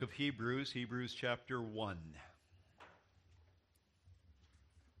Of Hebrews, Hebrews chapter 1.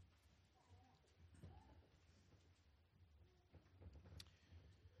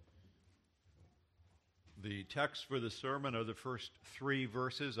 The text for the sermon are the first three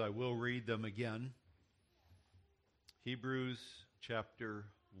verses. I will read them again. Hebrews chapter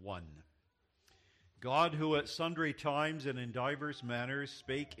 1. God, who at sundry times and in divers manners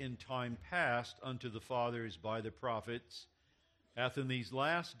spake in time past unto the fathers by the prophets, hath in these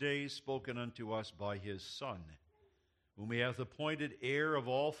last days spoken unto us by his Son, whom he hath appointed heir of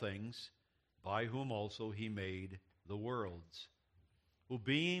all things, by whom also he made the worlds, who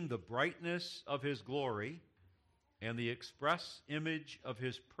being the brightness of his glory, and the express image of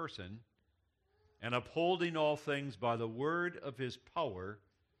his person, and upholding all things by the word of his power,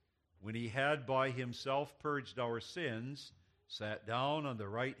 when he had by himself purged our sins, sat down on the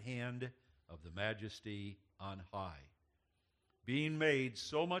right hand of the majesty on high, being made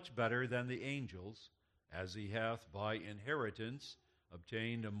so much better than the angels, as he hath by inheritance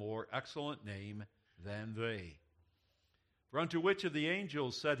obtained a more excellent name than they. For unto which of the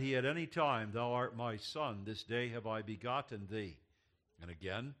angels said he at any time, Thou art my Son, this day have I begotten thee? And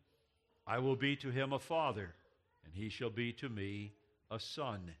again, I will be to him a father, and he shall be to me a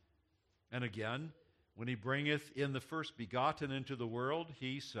son. And again, when he bringeth in the first begotten into the world,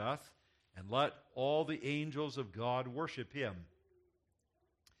 he saith, And let all the angels of God worship him.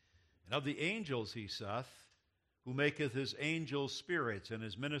 And of the angels he saith, Who maketh his angels spirits, and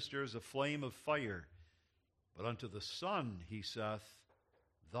his ministers a flame of fire. But unto the Son he saith,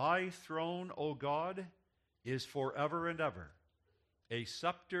 Thy throne, O God, is forever and ever. A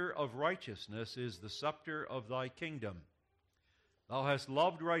scepter of righteousness is the scepter of thy kingdom. Thou hast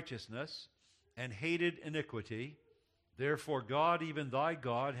loved righteousness, and hated iniquity. Therefore God, even thy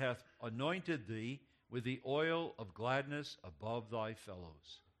God, hath anointed thee with the oil of gladness above thy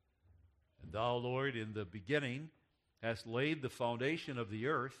fellows. And thou, Lord, in the beginning hast laid the foundation of the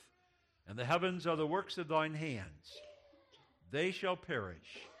earth, and the heavens are the works of thine hands. They shall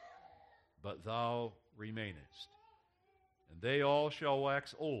perish, but thou remainest. And they all shall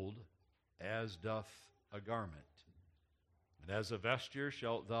wax old, as doth a garment. And as a vesture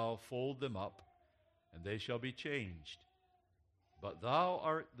shalt thou fold them up, and they shall be changed. But thou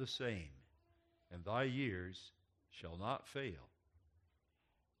art the same, and thy years shall not fail.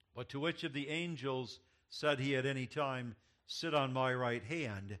 But to which of the angels said he at any time, Sit on my right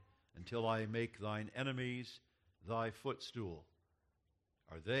hand, until I make thine enemies thy footstool?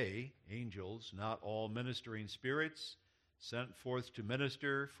 Are they, angels, not all ministering spirits, sent forth to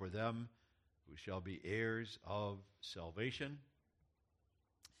minister for them who shall be heirs of salvation?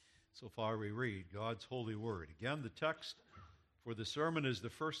 So far we read God's holy word. Again, the text for the sermon is the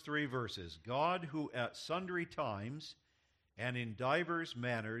first three verses. God, who at sundry times and in divers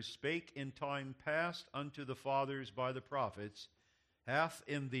manners spake in time past unto the fathers by the prophets, hath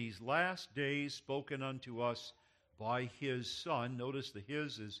in these last days spoken unto us by his Son. Notice the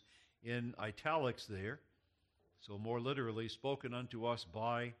his is in italics there. So more literally, spoken unto us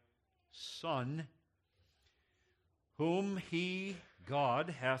by Son, whom he,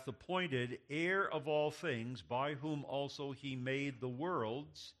 God, hath appointed heir of all things, by whom also he made the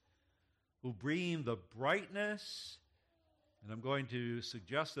worlds, who being the brightness, and I'm going to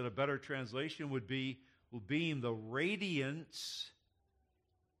suggest that a better translation would be, who being the radiance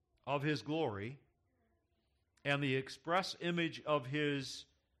of his glory, and the express image of his,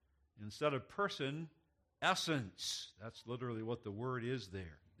 instead of person, essence. That's literally what the word is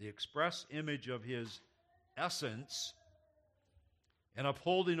there. The express image of his essence, and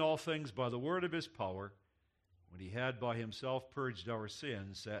upholding all things by the word of his power, when he had by himself purged our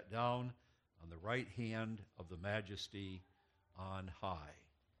sins, sat down on the right hand of the majesty on high.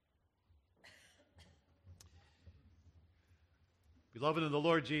 Beloved in the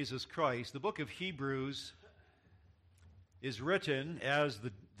Lord Jesus Christ, the book of Hebrews is written, as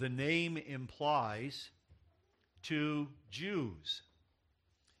the name implies, to Jews.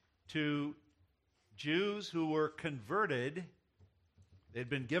 To Jews who were converted. They'd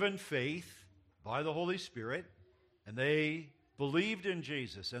been given faith by the Holy Spirit, and they believed in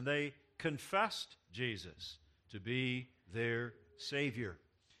Jesus, and they confessed Jesus to be their Savior.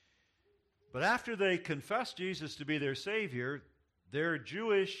 But after they confessed Jesus to be their Savior, their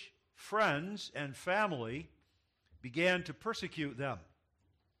Jewish friends and family began to persecute them.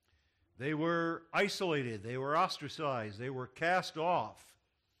 They were isolated, they were ostracized, they were cast off.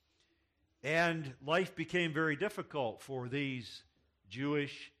 And life became very difficult for these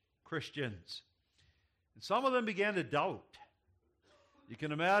Jewish Christians. And some of them began to doubt. You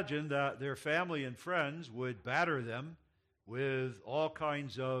can imagine that their family and friends would batter them with all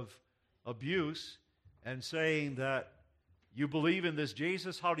kinds of abuse and saying that you believe in this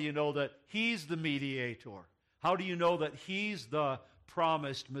Jesus. How do you know that he's the mediator? How do you know that he's the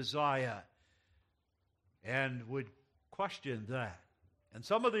promised Messiah? And would question that. And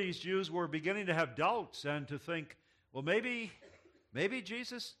some of these Jews were beginning to have doubts and to think, well, maybe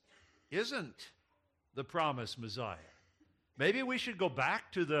Jesus isn't the promised Messiah. Maybe we should go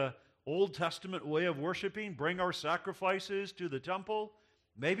back to the Old Testament way of worshiping, bring our sacrifices to the temple.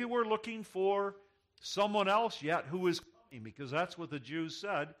 Maybe we're looking for someone else yet who is coming, because that's what the Jews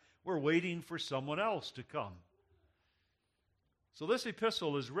said. We're waiting for someone else to come. So this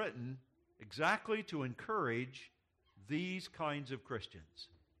epistle is written exactly to encourage these kinds of Christians.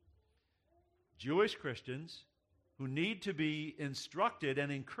 Jewish Christians who need to be instructed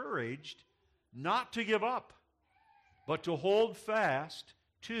and encouraged not to give up, but to hold fast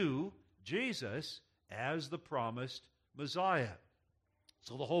to Jesus as the promised Messiah.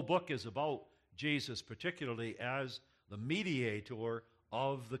 So the whole book is about Jesus, particularly as the mediator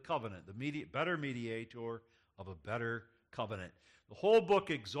of the covenant, the better mediator of a better covenant. The whole book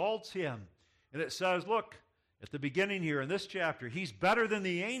exalts him, and it says, look, at the beginning here in this chapter, he's better than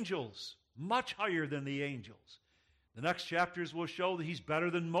the angels, much higher than the angels. The next chapters will show that he's better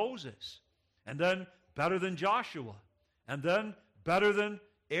than Moses, and then better than Joshua, and then better than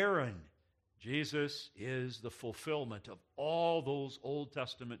Aaron. Jesus is the fulfillment of all those Old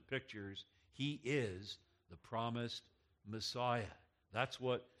Testament pictures. He is the promised Messiah. That's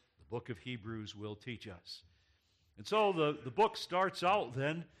what the book of Hebrews will teach us. And so the book starts out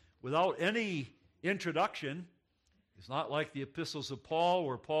then without any introduction. It's not like the epistles of Paul,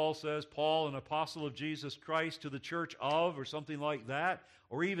 where Paul says, Paul, an apostle of Jesus Christ to the church of, or something like that,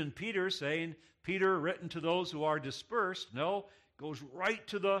 or even Peter saying, Peter, written to those who are dispersed. No, goes right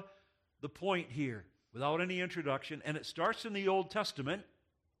to the point here without any introduction. And it starts in the Old Testament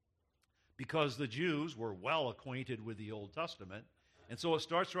because the Jews were well acquainted with the Old Testament. And so it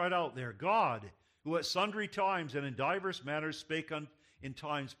starts right out there. God, who at sundry times and in divers manners spake in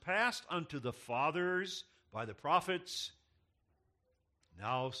times past unto the fathers by the prophets,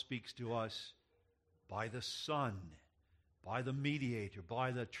 now speaks to us by the Son, by the mediator, by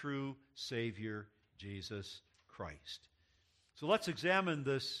the true Savior, Jesus Christ. So let's examine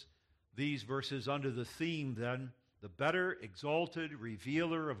these verses under the theme then, the better exalted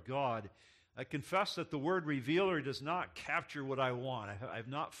revealer of God. I confess that the word revealer does not capture what I want. I've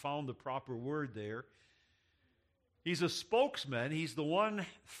not found the proper word there. He's a spokesman. He's the one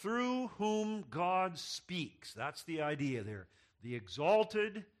through whom God speaks. That's the idea there. The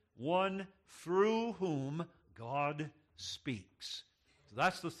exalted one through whom God speaks. So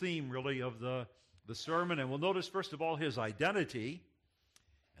that's the theme, really, of the sermon. And we'll notice, first of all, his identity,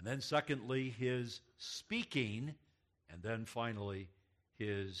 and then secondly, his speaking, and then finally,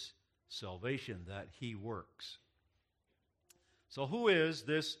 his salvation that he works. So who is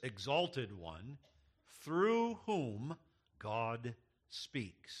this exalted one through whom God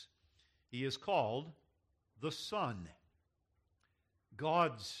speaks? He is called the Son,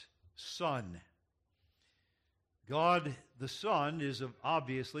 God's Son. God the Son is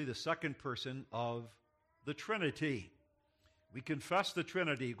obviously the second person of the Trinity. We confess the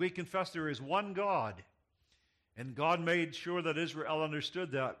Trinity. We confess there is one God. And God made sure that Israel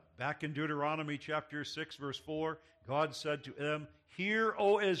understood that. Back in Deuteronomy chapter 6, verse 4, God said to them, Hear,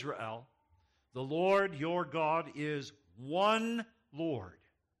 O Israel, the Lord your God is one Lord.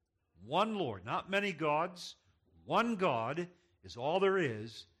 One Lord, not many gods. One God is all there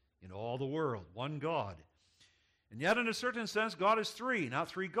is in all the world. One God. And yet, in a certain sense, God is three. Not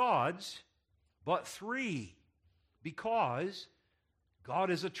three gods, but three. Because God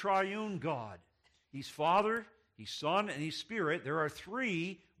is a triune God. He's Father, He's Son, and He's Spirit. There are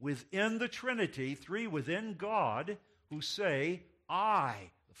three within the Trinity, three within God, who say, I.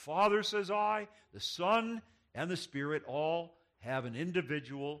 The Father says I, the Son, and the Spirit all have an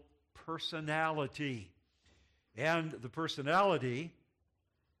individual personality. And the personality,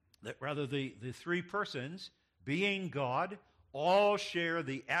 the three persons, being God, all share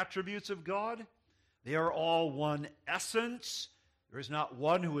the attributes of God. They are all one essence. There is not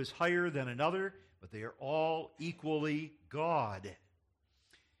one who is higher than another, but they are all equally God.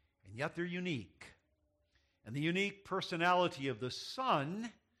 And yet they're unique. And the unique personality of the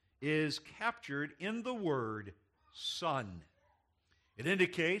Son is captured in the word Son. It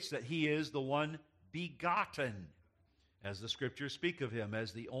indicates that He is the one begotten, as the Scriptures speak of Him,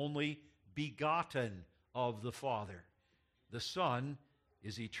 as the only begotten of the Father. The Son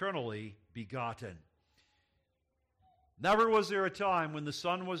is eternally begotten. Never was there a time when the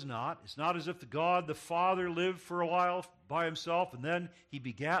Son was not. It's not as if the God, the Father, lived for a while by himself and then he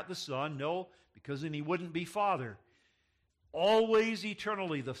begat the Son. No, because then he wouldn't be Father. Always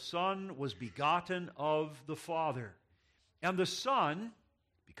eternally, the Son was begotten of the Father. And the Son,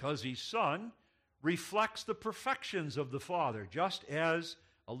 because he's Son, reflects the perfections of the Father. Just as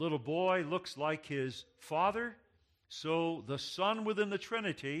a little boy looks like his father, so the Son within the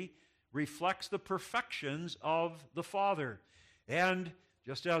Trinity reflects the perfections of the Father. And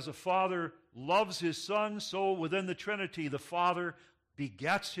just as a father loves his Son, so within the Trinity the Father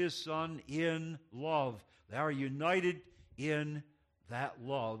begets his Son in love. They are united in that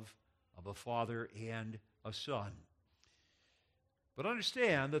love of a Father and a Son. But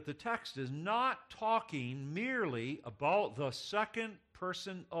understand that the text is not talking merely about the second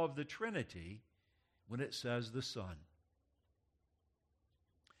person of the Trinity when it says the Son.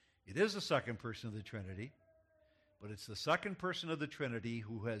 It is the second person of the Trinity, but it's the second person of the Trinity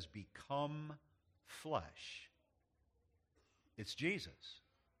who has become flesh. It's Jesus.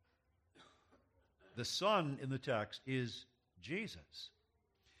 The Son in the text is Jesus.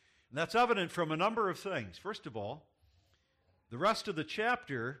 And that's evident from a number of things. First of all, the rest of the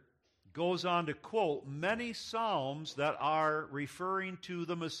chapter goes on to quote many psalms that are referring to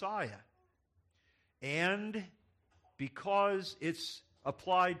the Messiah. And because it's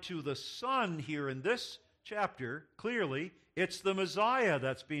applied to the Son here in this chapter, clearly, it's the Messiah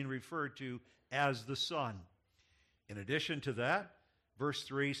that's being referred to as the Son. In addition to that, verse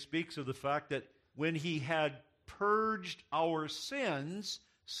 3 speaks of the fact that when he had purged our sins,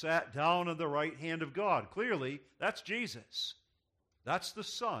 sat down on the right hand of God. Clearly, that's Jesus. That's the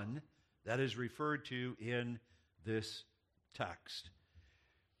Son that is referred to in this text.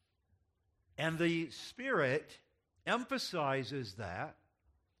 And the Spirit emphasizes that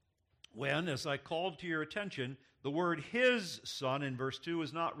when, as I called to your attention, the word his Son in verse 2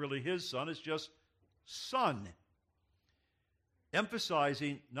 is not really his Son, it's just Son.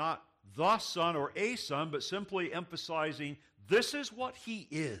 Emphasizing not the Son or a Son, but simply emphasizing this is what he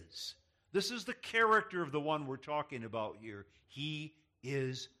is. This is the character of the one we're talking about here. He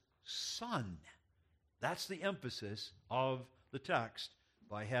is Son. That's the emphasis of the text,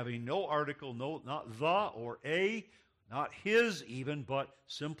 by having no article, no, not the or a, not his even, but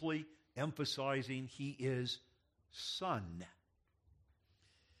simply emphasizing he is Son.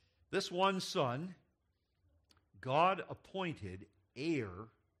 This one Son, God appointed heir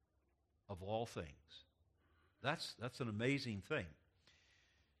of all things. That's an amazing thing.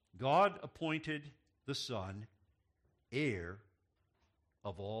 God appointed the Son heir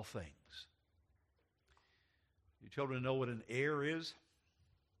of all things. You children know what an heir is?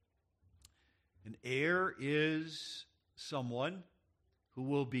 An heir is someone who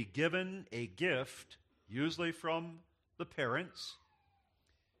will be given a gift, usually from the parents,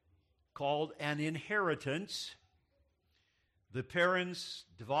 called an inheritance. The parents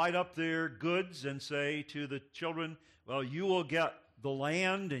divide up their goods and say to the children, well, you will get the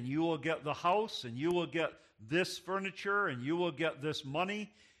land, and you will get the house, and you will get this furniture, and you will get this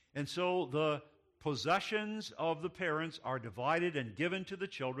money. And so the possessions of the parents are divided and given to the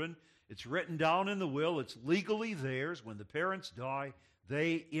children. It's written down in the will. It's legally theirs. When the parents die,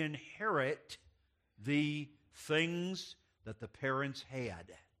 they inherit the things that the parents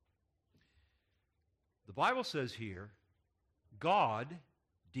had. The Bible says here, God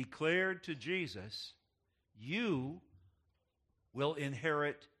declared to Jesus, you will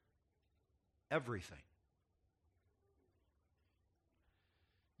inherit everything.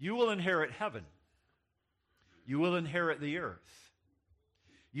 You will inherit heaven. You will inherit the earth.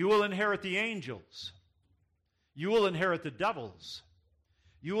 You will inherit the angels. You will inherit the devils.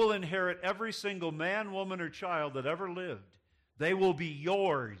 You will inherit every single man, woman, or child that ever lived. They will be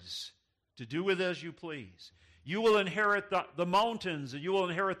yours to do with as you please. You will inherit the mountains, and you will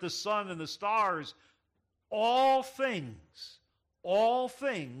inherit the sun and the stars. All things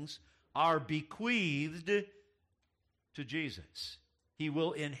are bequeathed to Jesus. He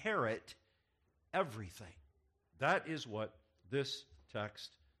will inherit everything. That is what this text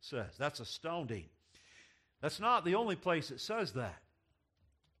says. That's astounding. That's not the only place it says that.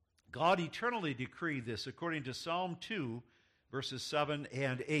 God eternally decreed this according to Psalm 2, verses 7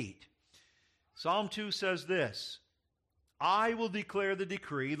 and 8. Psalm 2 says this, I will declare the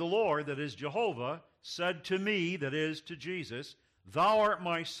decree, the Lord, that is Jehovah, said to me, that is to Jesus, thou art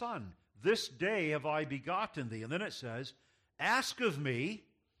my son, this day have I begotten thee. And then it says, ask of me,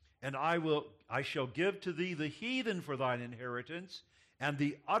 and I shall give to thee the heathen for thine inheritance, and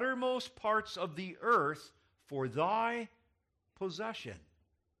the uttermost parts of the earth for thy possession.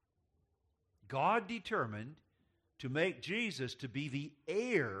 God determined to make Jesus to be the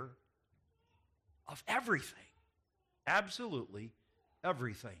heir of everything. Absolutely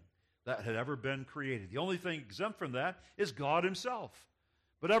everything that had ever been created. The only thing exempt from that is God himself.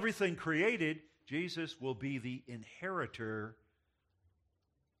 But everything created, Jesus will be the inheritor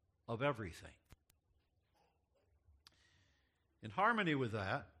of everything. In harmony with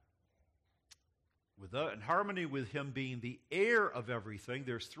that, in harmony with him being the heir of everything,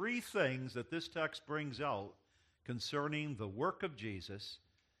 there's three things that this text brings out concerning the work of Jesus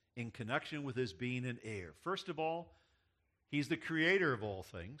in connection with his being an heir. First of all, he's the creator of all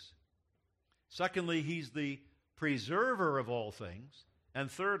things. Secondly, he's the preserver of all things. And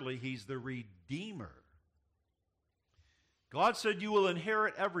thirdly, he's the redeemer. God said you will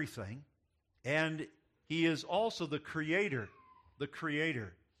inherit everything, and he is also the creator. The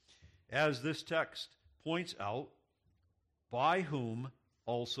creator. As this text points out, by whom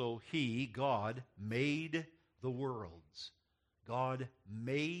also he, God, made the worlds. God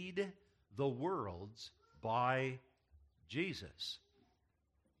made the worlds by Jesus.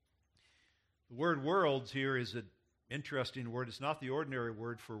 The word worlds here is an interesting word. It's not the ordinary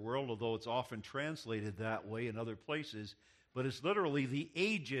word for world, although it's often translated that way in other places, but it's literally the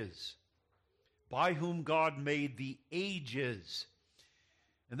ages, by whom God made the ages.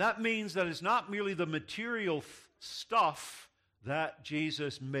 And that means that it's not merely the material stuff that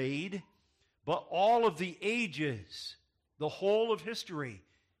Jesus made, but all of the ages, the whole of history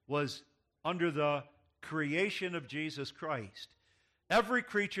was under the creation of Jesus Christ. Every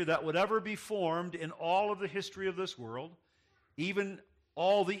creature that would ever be formed in all of the history of this world, even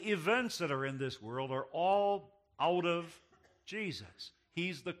all the events that are in this world, are all out of Jesus.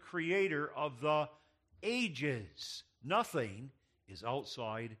 He's the creator of the ages. Nothing is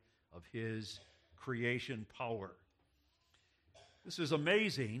outside of his creation power. This is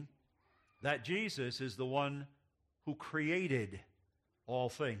amazing that Jesus is the one who created all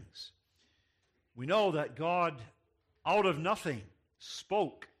things. We know that God, out of nothing,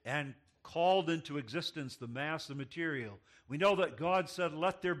 spoke and called into existence the mass of material. We know that God said,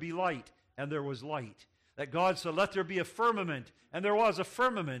 "Let there be light," and there was light. That God said, "Let there be a firmament," and there was a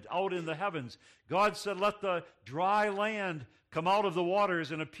firmament out in the heavens. God said, "Let the dry land come out of the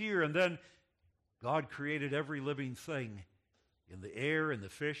waters and appear," and then God created every living thing in the air, in the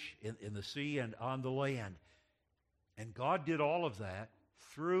fish, in the sea, and on the land. And God did all of that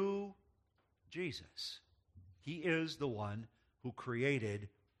through Jesus. He is the one who created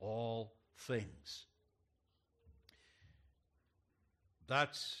all things.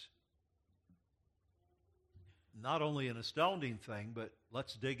 That's not only an astounding thing, but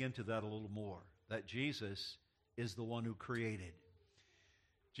let's dig into that a little more, that Jesus is the one who created.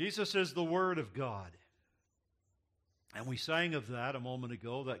 Jesus is the Word of God. And we sang of that a moment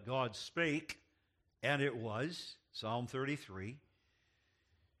ago, that God spake, and it was, Psalm 33.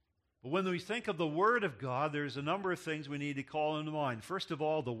 But when we think of the Word of God, there's a number of things we need to call into mind. First of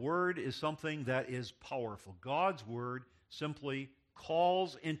all, the Word is something that is powerful. God's Word simply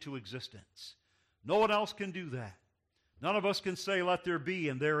calls into existence. No one else can do that. None of us can say, "Let there be,"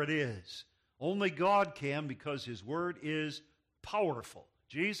 and there it is. Only God can, because his Word is powerful.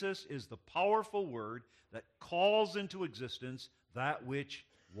 Jesus is the powerful Word that calls into existence that which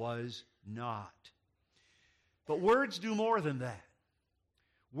was not. But words do more than that.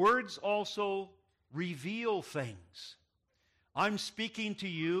 Words also reveal things. I'm speaking to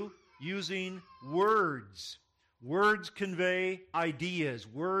you using words. Words convey ideas.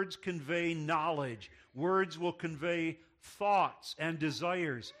 Words convey knowledge. Words will convey thoughts and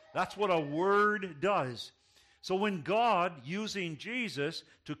desires. That's what a word does. So when God, using Jesus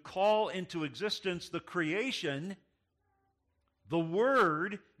to call into existence the creation, the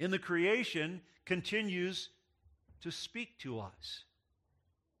Word in the creation continues to speak to us.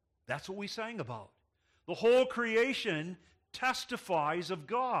 That's what we sang about. The whole creation testifies of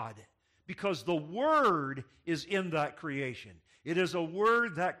God because the Word is in that creation. It is a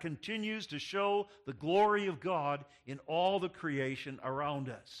Word that continues to show the glory of God in all the creation around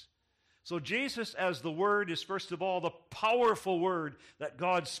us. So Jesus as the Word is first of all the powerful Word that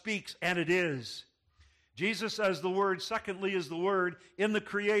God speaks, and it is. Jesus as the Word, secondly, is the Word in the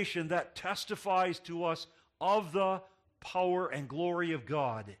creation that testifies to us of the power and glory of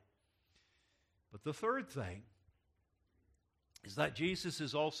God. But the third thing is that Jesus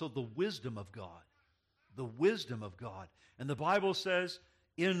is also the wisdom of God. The wisdom of God. And the Bible says,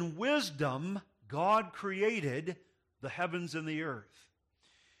 in wisdom, God created the heavens and the earth.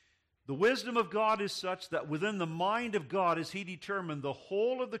 The wisdom of God is such that within the mind of God, as he determined the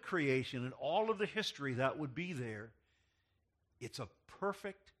whole of the creation and all of the history that would be there, it's a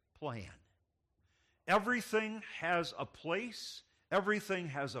perfect plan. Everything has a place. Everything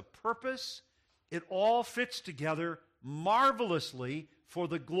has a purpose. It all fits together marvelously for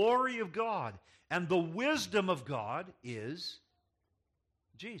the glory of God. And the wisdom of God is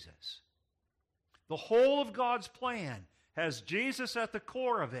Jesus. The whole of God's plan has Jesus at the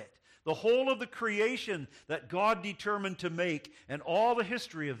core of it. The whole of the creation that God determined to make and all the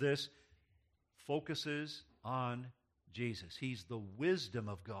history of this focuses on Jesus. He's the wisdom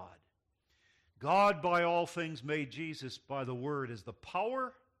of God. God by all things made Jesus by the Word as the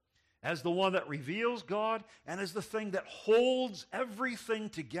power, as the one that reveals God, and as the thing that holds everything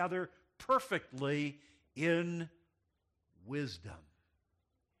together perfectly in wisdom.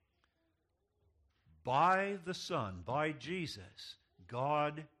 By the Son, by Jesus,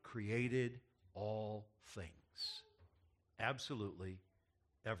 God created all things. Absolutely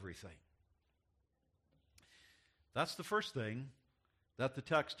everything. That's the first thing that the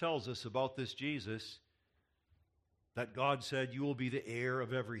text tells us about this Jesus, that God said, you will be the heir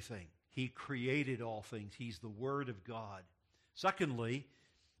of everything. He created all things. He's the Word of God. Secondly,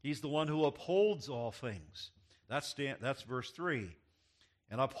 He's the one who upholds all things. That's verse 3.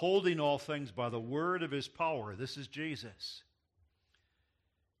 And upholding all things by the word of His power. This is Jesus.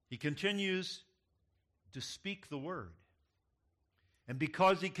 He continues to speak the Word. And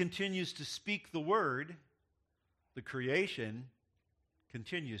because He continues to speak the Word, the creation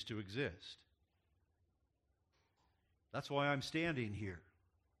continues to exist. That's why I'm standing here.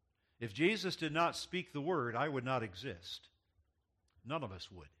 If Jesus did not speak the Word, I would not exist. None of us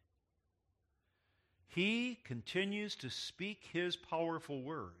would. He continues to speak His powerful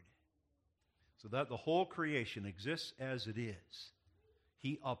Word so that the whole creation exists as it is.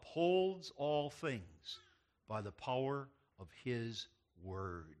 He upholds all things by the power of His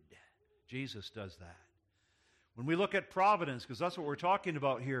Word. Jesus does that. When we look at providence, because that's what we're talking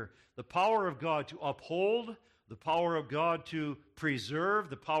about here, the power of God to uphold, the power of God to preserve,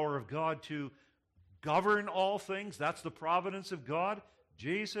 the power of God to govern all things, that's the providence of God.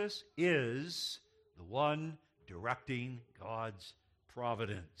 Jesus is the one directing God's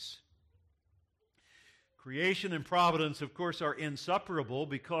providence. Creation and providence, of course, are inseparable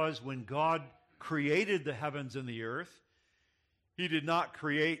because when God created the heavens and the earth, He did not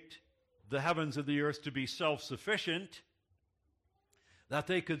create the heavens and the earth to be self-sufficient, that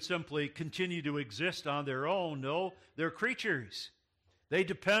they could simply continue to exist on their own. No, they're creatures. They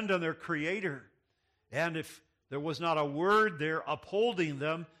depend on their Creator. And if there was not a word there upholding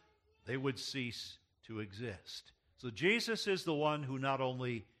them, they would cease to exist. So Jesus is the one who not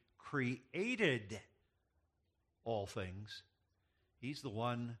only created all things, He's the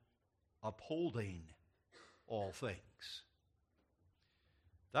one upholding all things.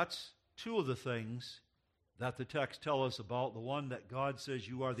 That's two of the things that the text tell us about. The one that God says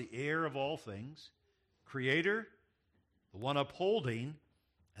you are the heir of all things, Creator, the one upholding,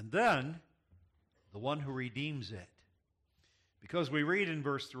 and then the one who redeems it. Because we read in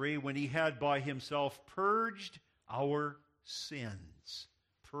verse 3, when He had by Himself purged our sins.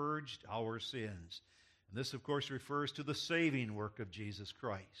 Purged our sins. And this, of course, refers to the saving work of Jesus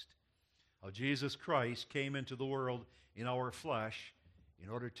Christ. How Jesus Christ came into the world in our flesh in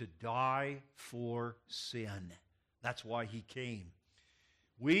order to die for sin. That's why He came.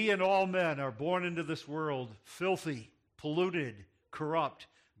 We and all men are born into this world filthy, polluted, corrupt,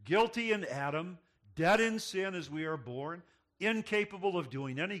 guilty in Adam, dead in sin as we are born, incapable of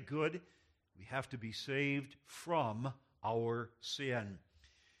doing any good. We have to be saved from our sin.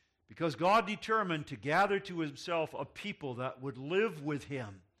 Because God determined to gather to Himself a people that would live with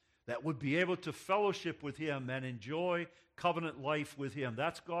Him, that would be able to fellowship with Him and enjoy covenant life with Him.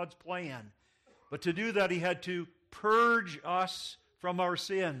 That's God's plan. But to do that, He had to purge us from our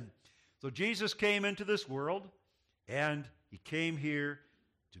sin. So Jesus came into this world, and He came here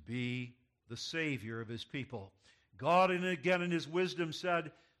to be the Savior of His people. God, and again in His wisdom,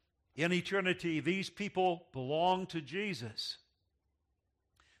 said, in eternity, these people belong to Jesus.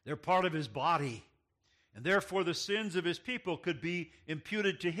 They're part of His body. And therefore the sins of His people could be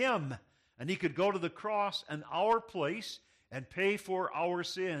imputed to Him. And He could go to the cross in our place and pay for our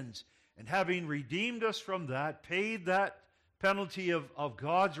sins. And having redeemed us from that, paid that penalty of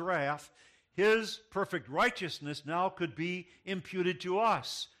God's wrath, His perfect righteousness now could be imputed to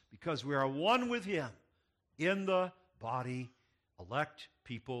us because we are one with Him in the body, elect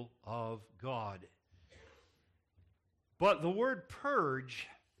people of God. But the word purge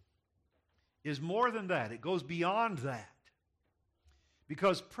is more than that. It goes beyond that.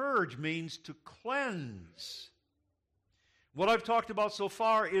 Because purge means to cleanse. What I've talked about so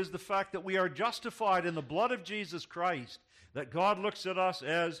far is the fact that we are justified in the blood of Jesus Christ, that God looks at us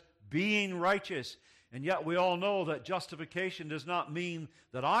as being righteous. And yet we all know that justification does not mean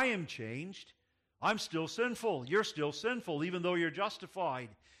that I am changed. I'm still sinful. You're still sinful, even though you're justified.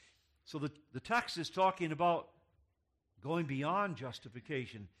 So the text is talking about going beyond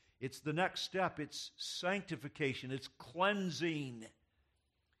justification. It's the next step. It's sanctification. It's cleansing.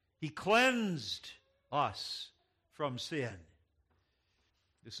 He cleansed us from sin.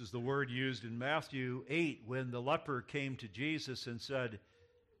 This is the word used in Matthew 8 when the leper came to Jesus and said,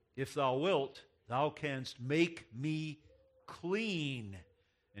 "If thou wilt, thou canst make me clean."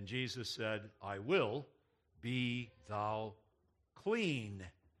 And Jesus said, "I will, be thou clean."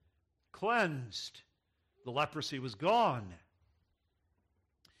 Cleansed. The leprosy was gone.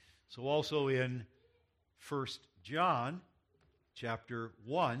 So also in 1 John chapter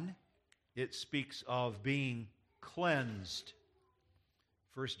 1, it speaks of being cleansed.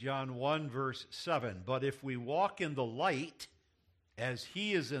 1 John 1 verse 7, "But if we walk in the light, as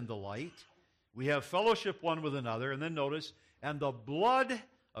he is in the light, we have fellowship one with another." And then notice, "And the blood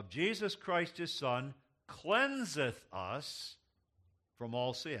of Jesus Christ his Son cleanseth us from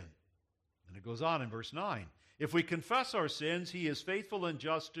all sin." And it goes on in verse 9. "If we confess our sins, he is faithful and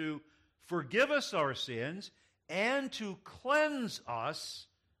just to forgive us our sins and to cleanse us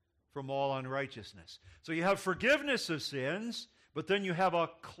from all unrighteousness." So you have forgiveness of sins, but then you have a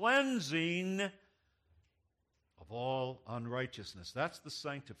cleansing of all unrighteousness. That's the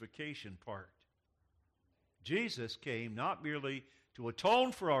sanctification part. Jesus came not merely to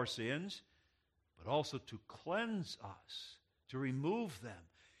atone for our sins, but also to cleanse us, to remove them.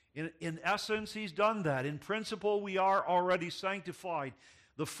 In essence, he's done that. In principle, we are already sanctified.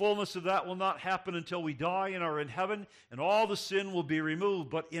 The fullness of that will not happen until we die and are in heaven, and all the sin will be removed.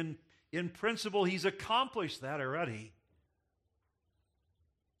 But in principle, he's accomplished that already.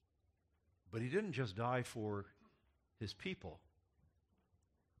 But he didn't just die for his people.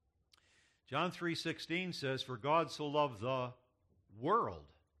 John 3:16 says, "For God so loved the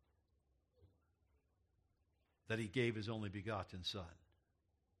world that he gave his only begotten Son."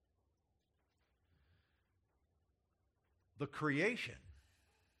 The creation.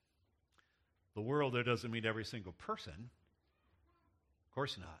 The world there doesn't mean every single person. Of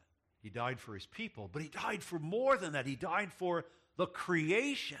course not. He died for his people, but he died for more than that. He died for the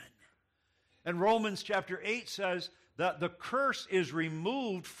creation. And Romans chapter 8 says that the curse is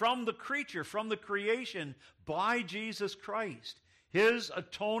removed from the creature, from the creation, by Jesus Christ. His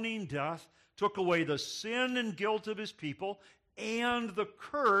atoning death took away the sin and guilt of his people and the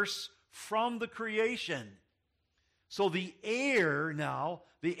curse from the creation. So the heir now,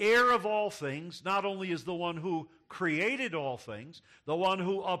 the heir of all things, not only is the one who created all things, the one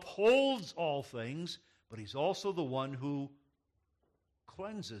who upholds all things, but he's also the one who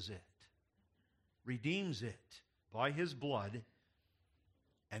cleanses it, redeems it by his blood,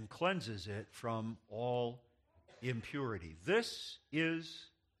 and cleanses it from all impurity. This is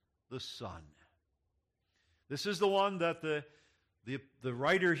the Son. This is the one that the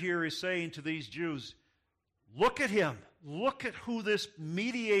writer here is saying to these Jews, look at him. Look at who this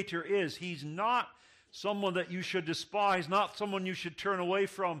mediator is. He's not someone that you should despise, not someone you should turn away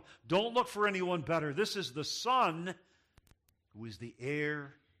from. Don't look for anyone better. This is the Son who is the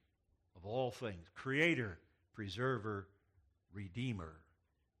heir of all things. Creator, preserver, redeemer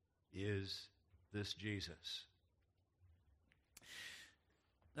is this Jesus.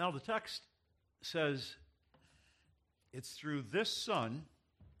 Now the text says it's through this Son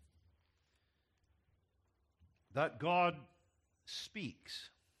that God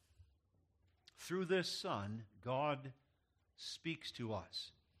speaks. Through this Son, God speaks to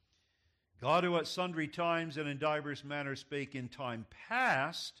us. God, who at sundry times and in divers manners spake in time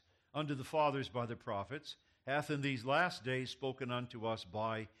past unto the fathers by the prophets, hath in these last days spoken unto us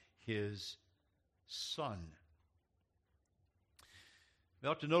by his Son. We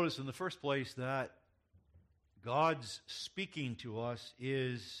ought to notice in the first place that God's speaking to us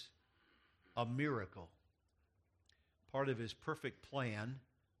is a miracle. Part of his perfect plan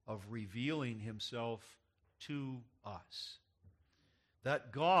of revealing himself to us.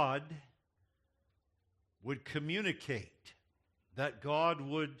 That God would communicate, that God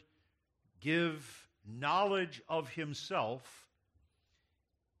would give knowledge of himself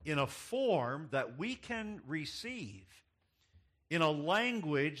in a form that we can receive, in a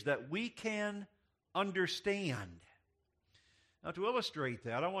language that we can understand. Now, to illustrate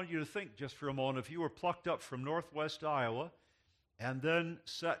that, I want you to think just for a moment, if you were plucked up from northwest Iowa and then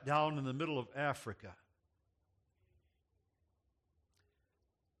set down in the middle of Africa,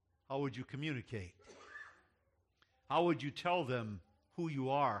 how would you communicate? How would you tell them who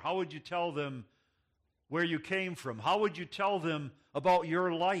you are? How would you tell them where you came from? How would you tell them about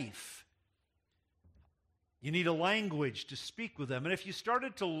your life? You need a language to speak with them. And if you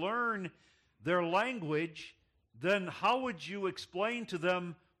started to learn their language, then how would you explain to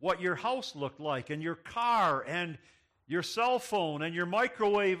them what your house looked like, and your car, and your cell phone, and your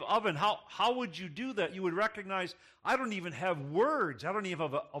microwave oven? How would you do that? You would recognize, I don't even have words. I don't even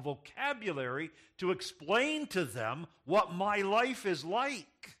have a vocabulary to explain to them what my life is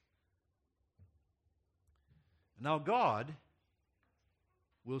like. Now God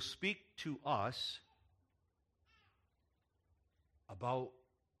will speak to us about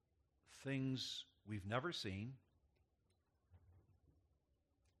things we've never seen.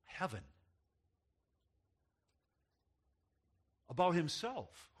 Heaven. About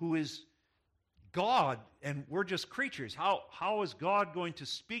himself, who is God, and we're just creatures. How is God going to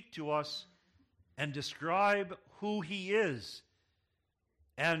speak to us and describe who he is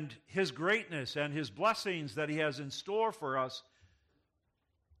and his greatness and his blessings that he has in store for us?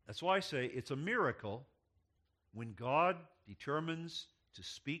 That's why I say it's a miracle when God determines to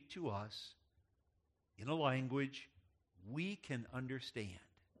speak to us in a language we can understand.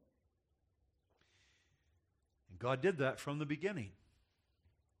 And God did that from the beginning.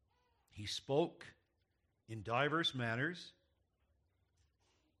 He spoke in diverse manners,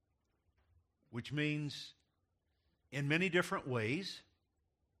 which means in many different ways.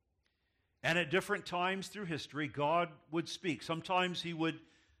 And at different times through history, God would speak. Sometimes he would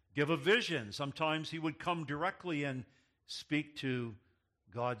give a vision. Sometimes he would come directly and speak to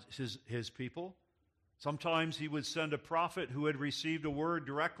his people. Sometimes he would send a prophet who had received a word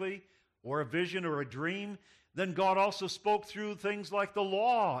directly, or a vision or a dream. Then God also spoke through things like the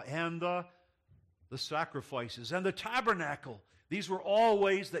law and the sacrifices and the tabernacle. These were all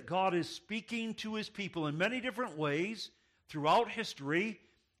ways that God is speaking to his people in many different ways throughout history.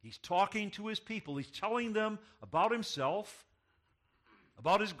 He's talking to his people. He's telling them about himself,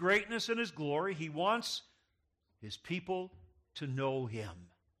 about his greatness and his glory. He wants his people to know him.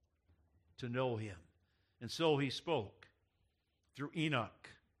 To know him. And so he spoke through Enoch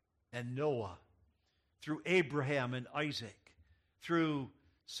and Noah, through Abraham and Isaac, through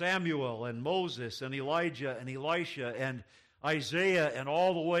Samuel and Moses and Elijah and Elisha and Isaiah, and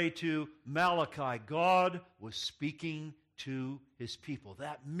all the way to Malachi. God was speaking to his people.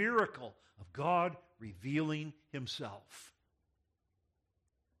 That miracle of God revealing himself.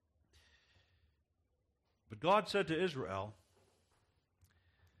 But God said to Israel,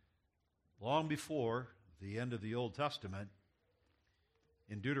 long before the end of the Old Testament,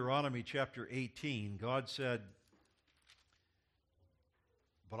 in Deuteronomy chapter 18, God said,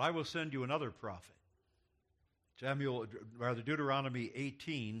 but I will send you another prophet. Deuteronomy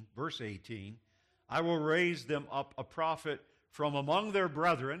 18, verse 18, I will raise them up a prophet from among their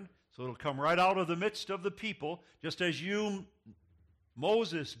brethren. So it'll come right out of the midst of the people, just as you,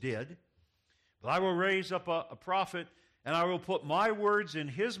 Moses, did. But I will raise up a prophet, and I will put my words in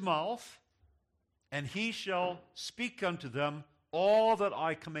his mouth, and he shall speak unto them all that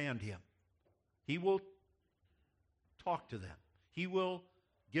I command him. He will talk to them. He will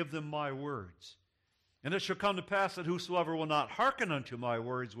give them my words. And it shall come to pass that whosoever will not hearken unto my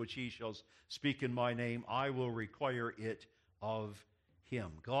words, which he shall speak in my name, I will require it of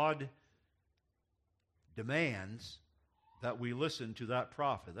him. God demands that we listen to that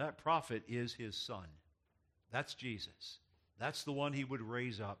prophet. That prophet is his son. That's Jesus. That's the one he would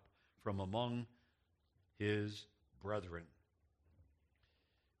raise up from among his brethren.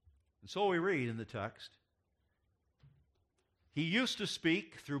 And so we read in the text, he used to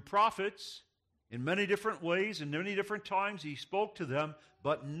speak through prophets in many different ways, and many different times he spoke to them,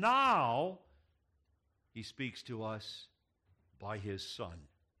 but now he speaks to us by his Son.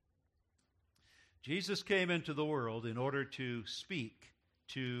 Jesus came into the world in order to speak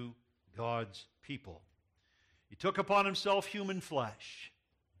to God's people. He took upon himself human flesh.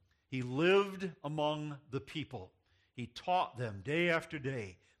 He lived among the people. He taught them day after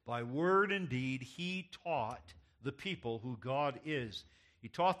day. By word and deed, he taught the people who God is. He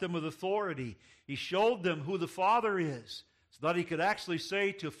taught them with authority. He showed them who the Father is, so that he could actually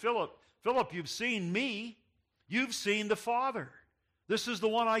say to Philip, Philip, you've seen me. You've seen the Father. This is the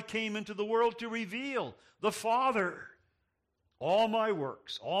one I came into the world to reveal, the Father. All my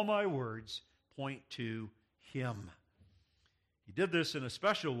works, all my words point to him. He did this in a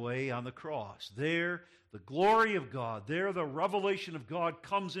special way on the cross. There, the glory of God, there the revelation of God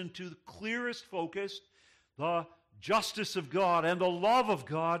comes into the clearest focus, the justice of God and the love of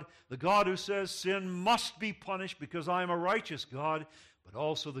God, the God who says sin must be punished because I am a righteous God, but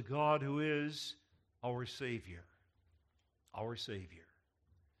also the God who is our Savior. Our Savior.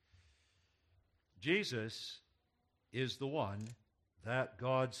 Jesus is the one that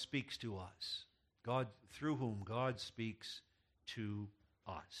God speaks to us. God, through whom God speaks to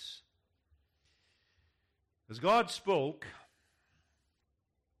us. As God spoke,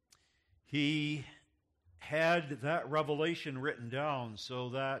 He had that revelation written down so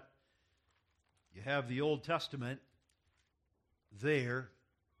that you have the Old Testament there.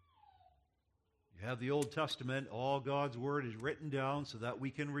 You have the Old Testament, all God's Word is written down so that we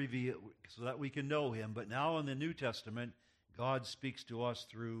can reveal, so that we can know Him. But now in the New Testament, God speaks to us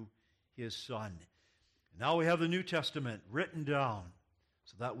through His Son. Now we have the New Testament written down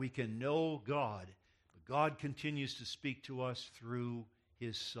so that we can know God. But God continues to speak to us through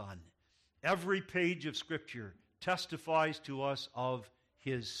His Son. Every page of Scripture testifies to us of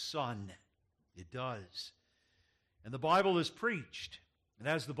His Son. It does. And the Bible is preached. And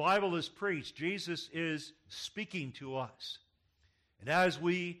as the Bible is preached, Jesus is speaking to us. And as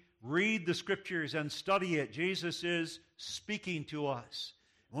we read the Scriptures and study it, Jesus is speaking to us.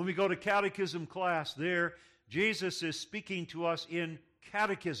 When we go to catechism class there, Jesus is speaking to us in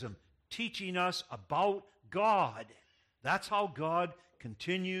catechism, teaching us about God. That's how God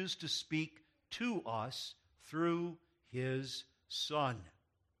continues to speak to us through His Son.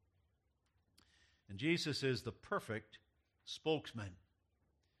 And Jesus is the perfect spokesman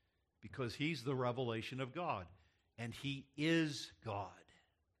because He's the revelation of God, and He is God.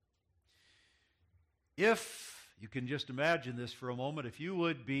 If you can just imagine this for a moment, if you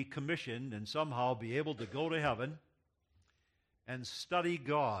would be commissioned and somehow be able to go to heaven and study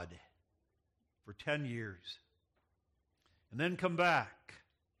God for 10 years, and then come back,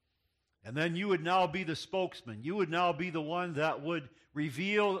 and then you would now be the spokesman. You would now be the one that would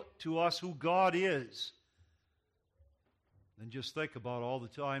reveal to us who God is. And just think about all the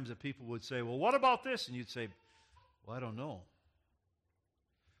times that people would say, well, what about this? And you'd say, well, I don't know.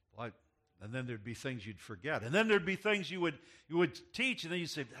 And then there'd be things you'd forget. And then there'd be things you would teach, and then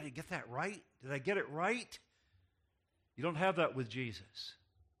you'd say, did I get that right? Did I get it right? You don't have that with Jesus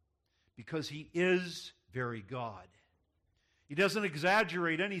because He is very God. He doesn't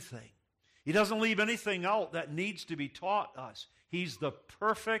exaggerate anything. He doesn't leave anything out that needs to be taught us. He's the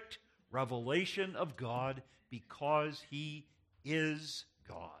perfect revelation of God because He is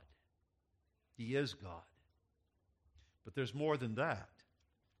God. He is God. But there's more than that.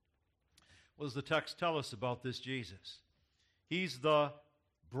 What does the text tell us about this Jesus? He's the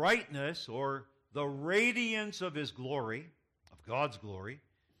brightness or the radiance of His glory, of God's glory,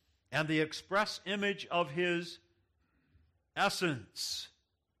 and the express image of His essence.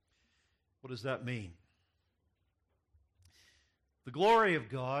 What does that mean? The glory of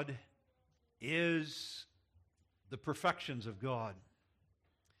God is the perfections of God.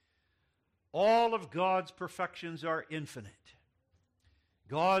 All of God's perfections are infinite.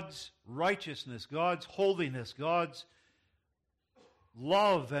 God's righteousness, God's holiness, God's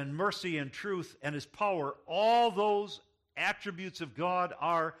love and mercy and truth and His power, all those attributes of God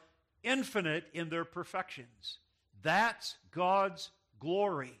are infinite in their perfections. That's God's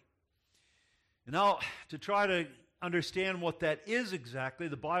glory. And now, to try to understand what that is exactly,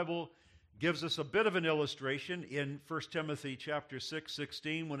 the Bible gives us a bit of an illustration in 1 Timothy chapter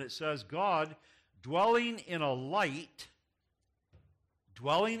 6:16 when it says, God dwelling in a light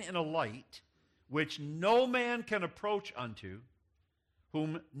which no man can approach unto,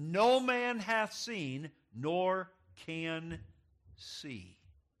 whom no man hath seen nor can see.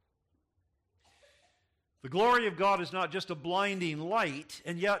 The glory of God is not just a blinding light,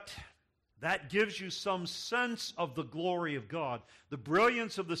 and yet that gives you some sense of the glory of God. The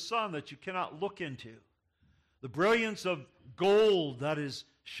brilliance of the sun that you cannot look into. The brilliance of gold that is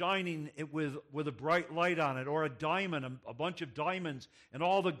shining with a bright light on it, or a diamond, a bunch of diamonds, and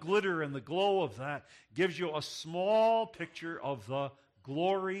all the glitter and the glow of that gives you a small picture of the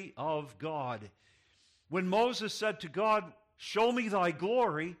glory of God. When Moses said to God, show me thy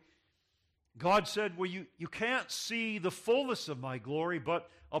glory, God said, well, you can't see the fullness of my glory, but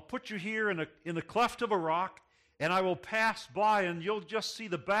I'll put you here in the cleft of a rock, and I will pass by, and you'll just see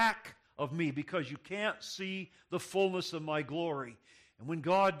the back of me because you can't see the fullness of my glory. And when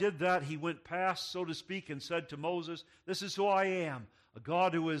God did that, He went past, so to speak, and said to Moses, this is who I am, a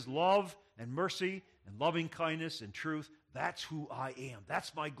God who is love and mercy and loving kindness and truth. That's who I am.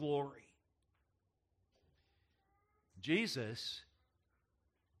 That's my glory. Jesus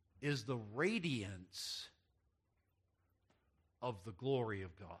is the radiance of the glory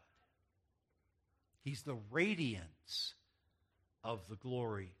of God. He's the radiance of the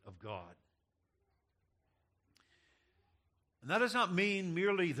glory of God. And that does not mean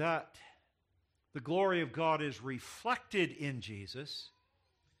merely that the glory of God is reflected in Jesus,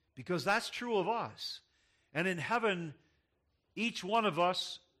 because that's true of us. And in heaven, each one of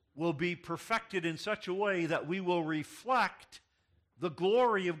us will be perfected in such a way that we will reflect the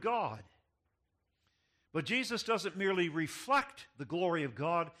glory of God. But Jesus doesn't merely reflect the glory of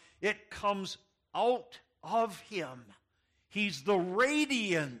God, it comes out of him. He's the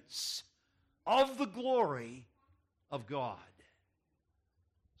radiance of the glory of God.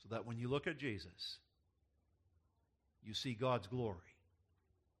 So that when you look at Jesus, you see God's glory.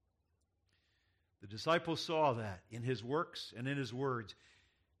 The disciples saw that in his works and in his words.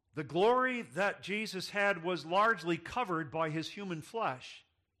 The glory that Jesus had was largely covered by his human flesh,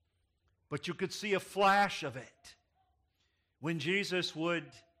 but you could see a flash of it when Jesus would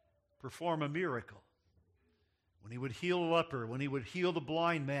perform a miracle, when he would heal a leper, when he would heal the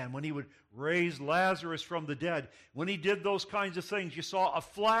blind man, when he would raise Lazarus from the dead. When he did those kinds of things, you saw a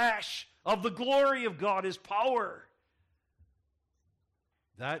flash of the glory of God, his power.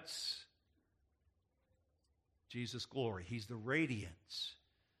 That's Jesus' glory. He's the radiance.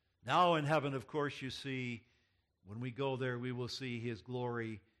 Now in heaven, of course, you see, when we go there, we will see his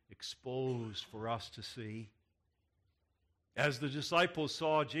glory exposed for us to see. As the disciples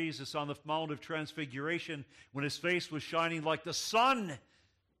saw Jesus on the Mount of Transfiguration, when his face was shining like the sun,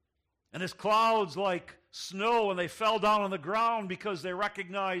 and his clouds like snow, and they fell down on the ground because they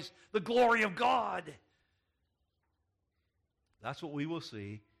recognized the glory of God. That's what we will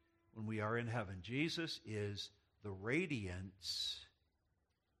see when we are in heaven. Jesus is the radiance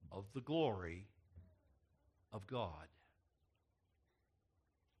of the glory of God.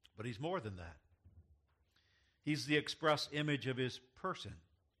 But he's more than that. He's the express image of his person.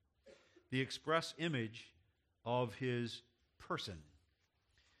 The express image of his person.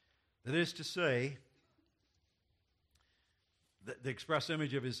 That is to say, the express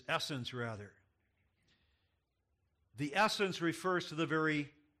image of his essence, rather. The essence refers to the very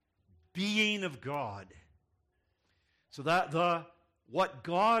being of God. So that what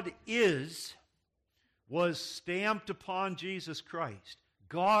God is was stamped upon Jesus Christ.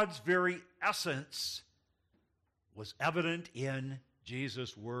 God's very essence was evident in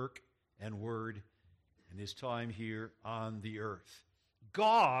Jesus' work and word in his time here on the earth.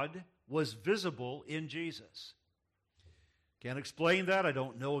 God was visible in Jesus. Can't explain that. I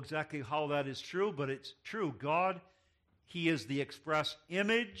don't know exactly how that is true, but it's true. God, he is the express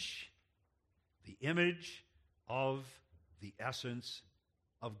image, the image of the essence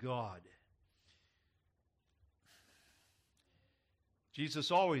of God.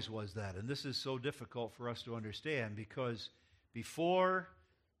 Jesus always was that, and this is so difficult for us to understand because before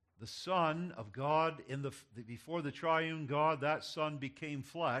the Son of God, before the triune God, that Son became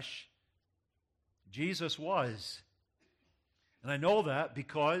flesh, Jesus was. And I know that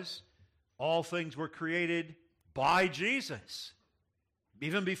because all things were created by Jesus.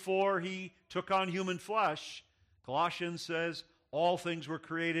 Even before he took on human flesh, Colossians says all things were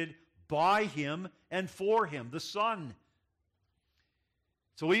created by him and for him, the Son.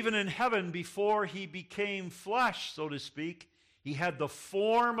 So even in heaven, before he became flesh, so to speak, he had the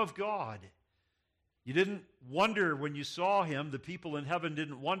form of God. You didn't wonder when you saw him, the people in heaven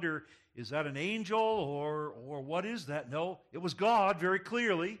didn't wonder, is that an angel or what is that? No, it was God very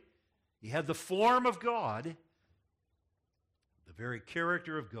clearly. He had the form of God. The very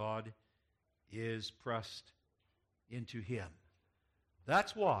character of God is pressed into him.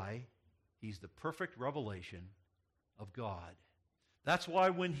 That's why he's the perfect revelation of God. That's why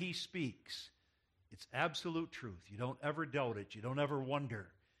when he speaks, it's absolute truth. You don't ever doubt it. You don't ever wonder.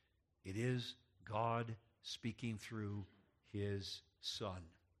 It is God speaking through his Son.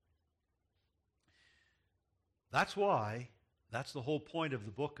 That's why, that's the whole point of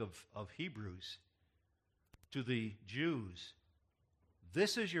the book of Hebrews to the Jews.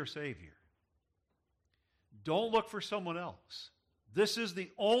 This is your Savior. Don't look for someone else. This is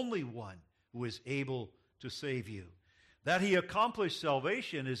the only one who is able to save you. That he accomplished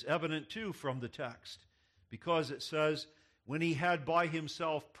salvation is evident too from the text, because it says, when he had by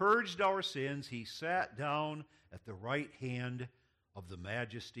himself purged our sins, he sat down at the right hand of the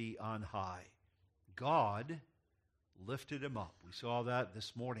Majesty on high. God lifted him up. We saw that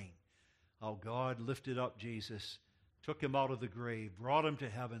this morning, how God lifted up Jesus, took him out of the grave, brought him to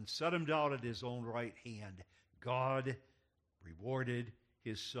heaven, set him down at his own right hand. God rewarded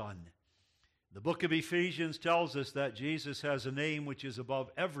his Son. The book of Ephesians tells us that Jesus has a name which is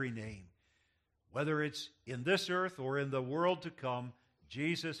above every name. Whether it's in this earth or in the world to come,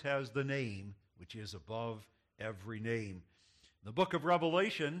 Jesus has the name which is above every name. The book of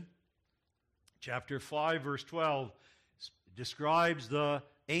Revelation, chapter 5, verse 12, describes the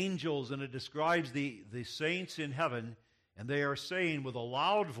angels and it describes the saints in heaven, and they are saying with a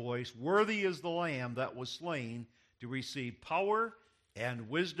loud voice, "Worthy is the Lamb that was slain to receive power and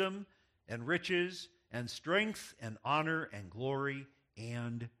wisdom and riches and strength and honor and glory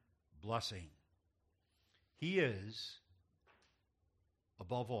and blessing. He is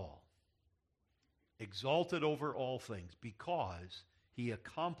above all, exalted over all things, because he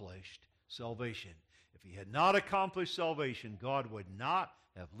accomplished salvation. If he had not accomplished salvation, God would not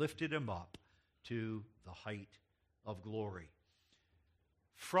have lifted him up to the height of glory.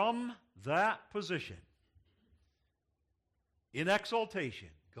 From that position, in exaltation,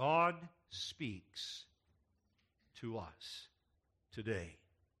 God speaks to us today.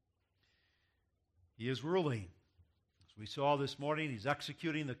 He is ruling. As we saw this morning, he's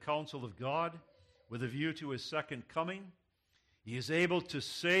executing the counsel of God with a view to his second coming. He is able to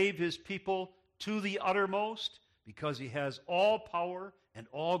save his people to the uttermost because he has all power and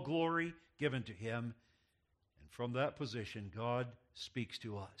all glory given to him. And from that position, God speaks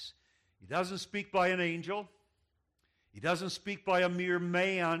to us. He doesn't speak by an angel. He doesn't speak by a mere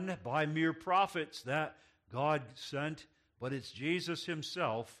man, by mere prophets that God sent, but it's Jesus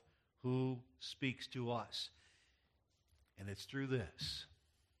himself who speaks to us. And it's through this,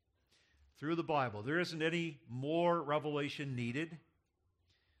 through the Bible. There isn't any more revelation needed.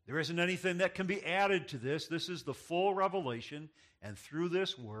 There isn't anything that can be added to this. This is the full revelation, and through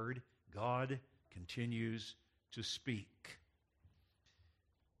this word, God continues to speak.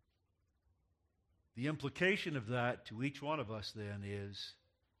 The implication of that to each one of us then is,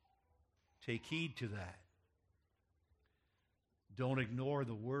 take heed to that. Don't ignore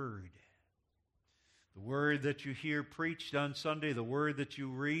the word. The word that you hear preached on Sunday, the word that you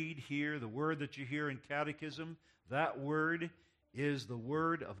read here, the word that you hear in catechism, that word is the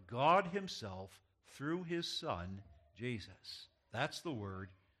word of God himself through his Son, Jesus. That's the word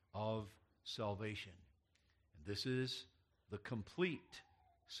of salvation. And this is the complete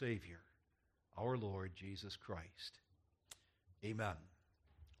Savior, our Lord Jesus Christ. Amen.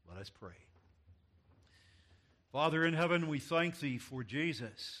 Let us pray. Father in heaven, we thank thee for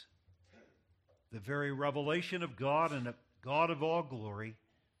Jesus, the very revelation of God and a God of all glory,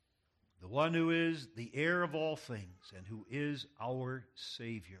 the one who is the heir of all things and who is our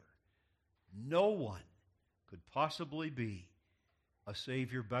Savior. No one could possibly be a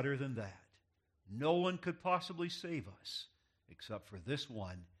Savior better than that. No one could possibly save us except for this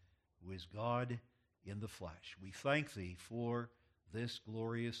one who is God in the flesh. We thank thee for this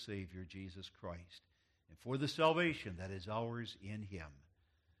glorious Savior, Jesus Christ, and for the salvation that is ours in him.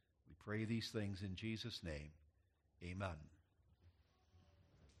 We pray these things in Jesus' name. Amen.